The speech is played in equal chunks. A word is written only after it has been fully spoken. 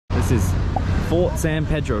This is Fort San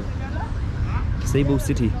Pedro, Cebu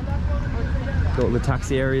City. Got all the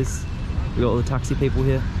taxi areas. We got all the taxi people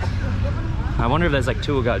here. I wonder if there's like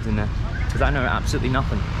tour guides in there, because I know absolutely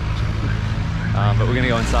nothing. But we're gonna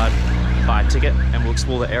go inside, buy a ticket, and we'll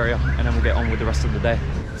explore the area, and then we'll get on with the rest of the day.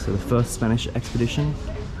 So the first Spanish expedition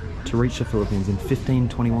to reach the Philippines in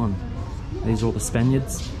 1521. These are all the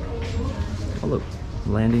Spaniards. Oh look,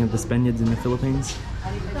 landing of the Spaniards in the Philippines.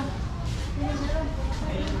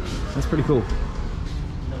 That's pretty cool.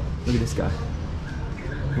 Look at this guy.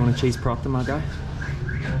 You want a cheese prata, my guy?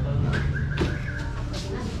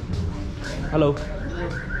 Hello.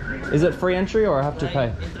 Is it free entry or I have to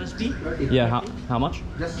pay? Entrance fee? Yeah, how much?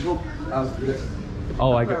 Just go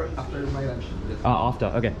Oh, after my lunch. After,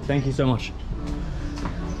 okay. Thank you so much.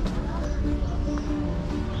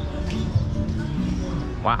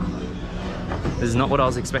 Wow. This is not what I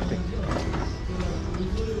was expecting.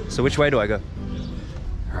 So which way do I go?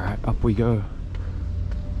 Alright, up we go.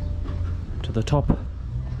 To the top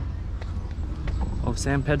of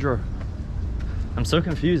San Pedro. I'm so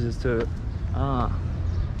confused as to... I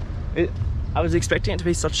was expecting it to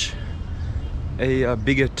be such a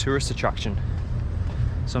bigger tourist attraction.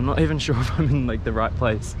 So I'm not even sure if I'm in like the right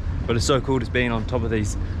place. But it's so cool just being on top of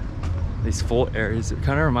these fort areas. It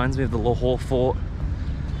kind of reminds me of the Lahore Fort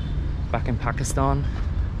back in Pakistan.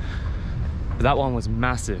 But that one was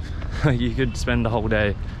massive. You could spend the whole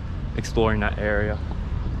day exploring that area.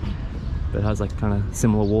 But it has like kind of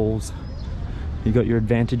similar walls. You got your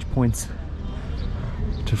advantage points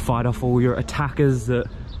to fight off all your attackers that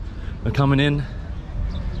are coming in,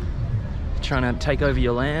 trying to take over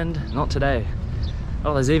your land. Not today.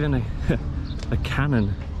 Oh, there's even a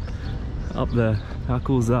cannon up there. How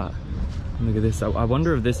cool is that? Look at this. I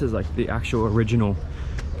wonder if this is like the actual original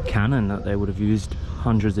cannon that they would have used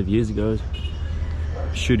hundreds of years ago,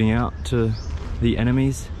 shooting out to the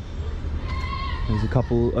enemies. There's a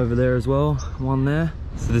couple over there as well, one there.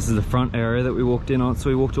 So this is the front area that we walked in on. So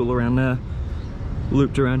we walked all around there,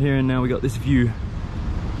 looped around here, and now we got this view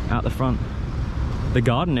out the front. The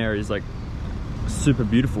garden area is like super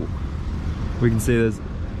beautiful. We can see there's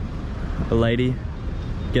a lady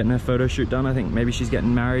getting her photo shoot done. I think maybe she's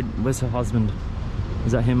getting married. Where's her husband?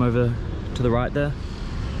 Is that him over to the right there?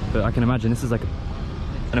 But I can imagine this is like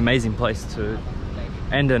an amazing place to,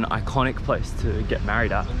 and an iconic place to get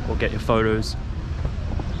married at or get your photos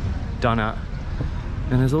done at.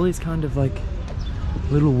 And there's all these kind of like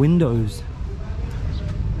little windows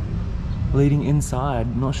leading inside.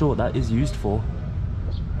 I'm not sure what that is used for.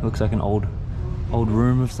 It looks like an old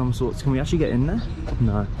room of some sorts. Can we actually get in there?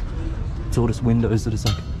 No. It's all just windows that are just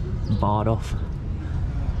like barred off.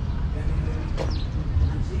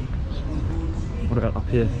 What about up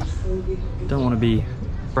here? Don't want to be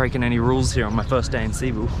breaking any rules here on my first day in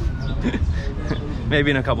Cebu.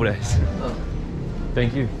 Maybe in a couple days.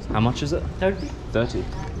 Thank you. How much is it? 30. 30.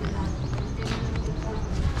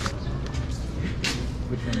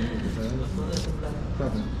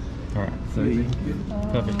 Alright, 30.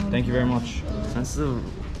 Perfect. Thank you very much. That's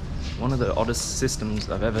one of the oddest systems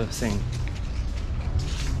I've ever seen.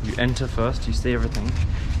 You enter first, you see everything,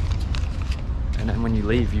 and then when you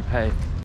leave, you pay.